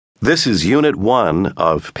This is Unit 1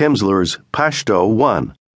 of Pimsleur's Pashto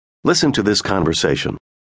 1. Listen to this conversation.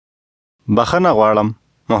 बखना غواړم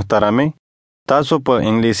محترمه تاسو په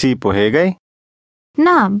انګلیسي پوهیږئ؟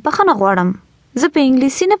 نه، بخښنه غواړم. زه په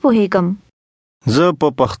انګلیسي نه پوهیږم. زه په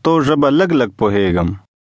پښتو ژبه لږ پوهیږم.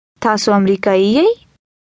 تاسو امریکایی یئ؟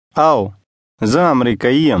 او زه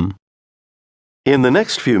امریکایی یم. In the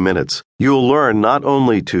next few minutes, you'll learn not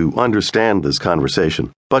only to understand this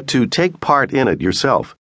conversation, but to take part in it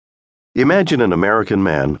yourself. Imagine an American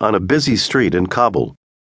man on a busy street in Kabul.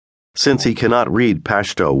 Since he cannot read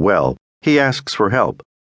Pashto well, he asks for help.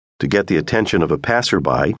 To get the attention of a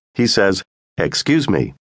passerby, he says, "Excuse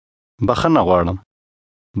me." بخنا غواړم.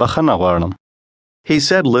 بخنا غواړم. He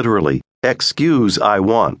said literally, "Excuse I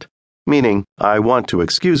want," meaning, I want to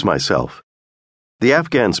excuse myself. The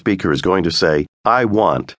Afghan speaker is going to say, "I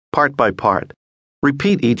want," part by part.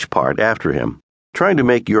 Repeat each part after him, trying to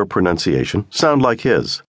make your pronunciation sound like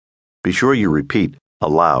his. Be sure you repeat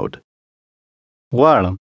aloud.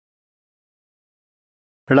 غواړم.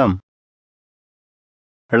 ړم.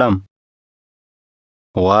 ړم.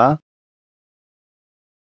 غوا.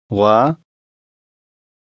 غوا.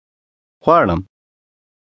 غواړم.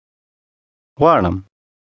 غواړم.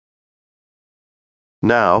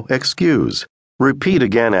 Now, excuse. Repeat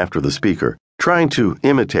again after the speaker, trying to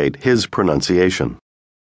imitate his pronunciation.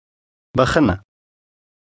 بخنه.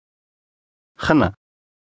 خنه.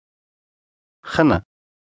 خنه.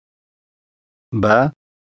 با.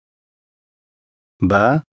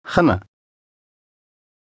 با. خنه.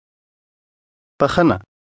 بخنه.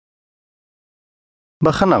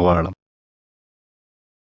 بخنه غواړم.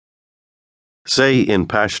 Say in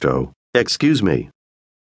Pashto, "Excuse me."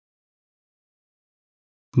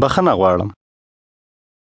 بخنه غواړم.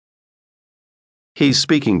 He's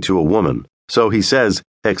speaking to a woman, so he says,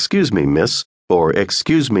 "Excuse me, miss," or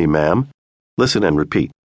 "Excuse me, ma'am." Listen and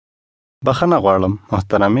repeat. بخنه غواړم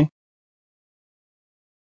محترمه.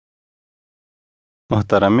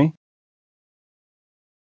 محترمه.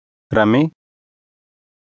 رمي.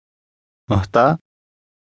 محتا.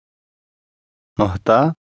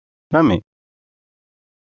 محتا. رمي.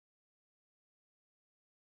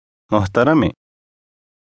 محترمه.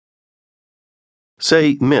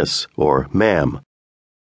 Say miss or ma'am.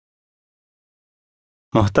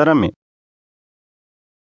 محترمه.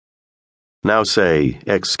 Now say,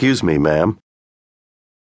 "Excuse me, ma'am."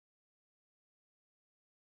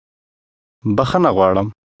 بخنه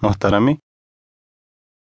غواړم محترمه.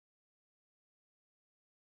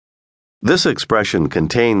 This expression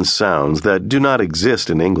contains sounds that do not exist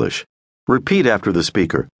in English. Repeat after the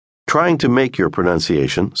speaker, trying to make your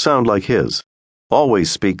pronunciation sound like his. Always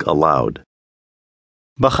speak aloud.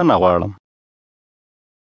 بخنه غواړم.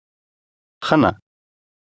 خنه.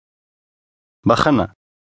 بخنه.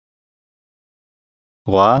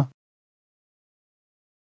 غوا.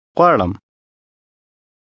 غواړم.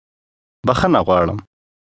 بخنه غواړم.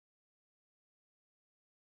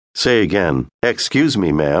 Say again, "Excuse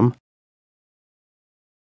me, ma'am."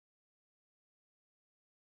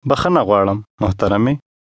 بخنه غواړم محترمه.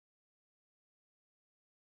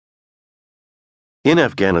 In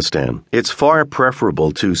Afghanistan, it's far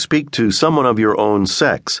preferable to speak to someone of your own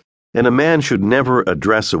sex, and a man should never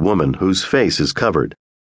address a woman whose face is covered.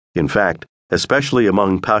 In fact, especially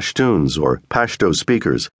among Pashtuns or Pashto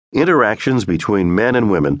speakers, interactions between men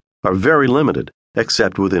and women are very limited,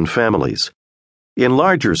 except within families. In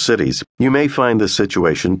larger cities, you may find this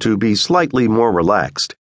situation to be slightly more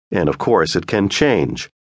relaxed, and of course it can change.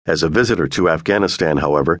 As a visitor to Afghanistan,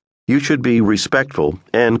 however, you should be respectful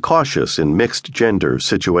and cautious in mixed-gender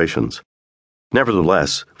situations.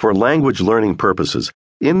 Nevertheless, for language learning purposes,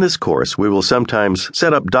 in this course we will sometimes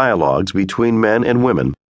set up dialogues between men and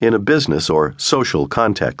women in a business or social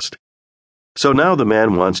context. So now the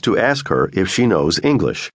man wants to ask her if she knows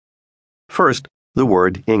English. First, the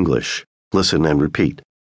word English. Listen and repeat.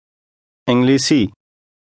 انګلیسي.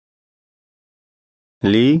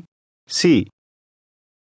 لی. سی.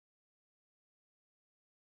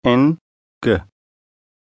 ان. گ.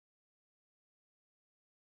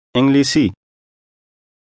 انګلیسي.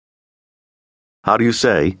 How do you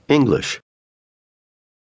say English?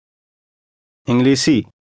 انګلیسي.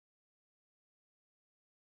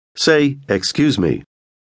 Say, "Excuse me."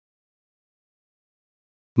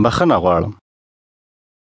 بخنه غواړم.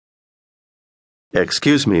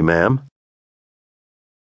 "Excuse me, ma'am."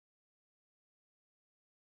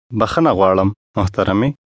 بخنه غواړم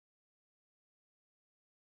محترمه.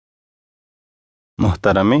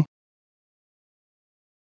 محترمه.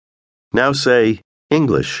 Now say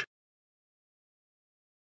English.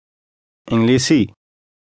 انګلیسي.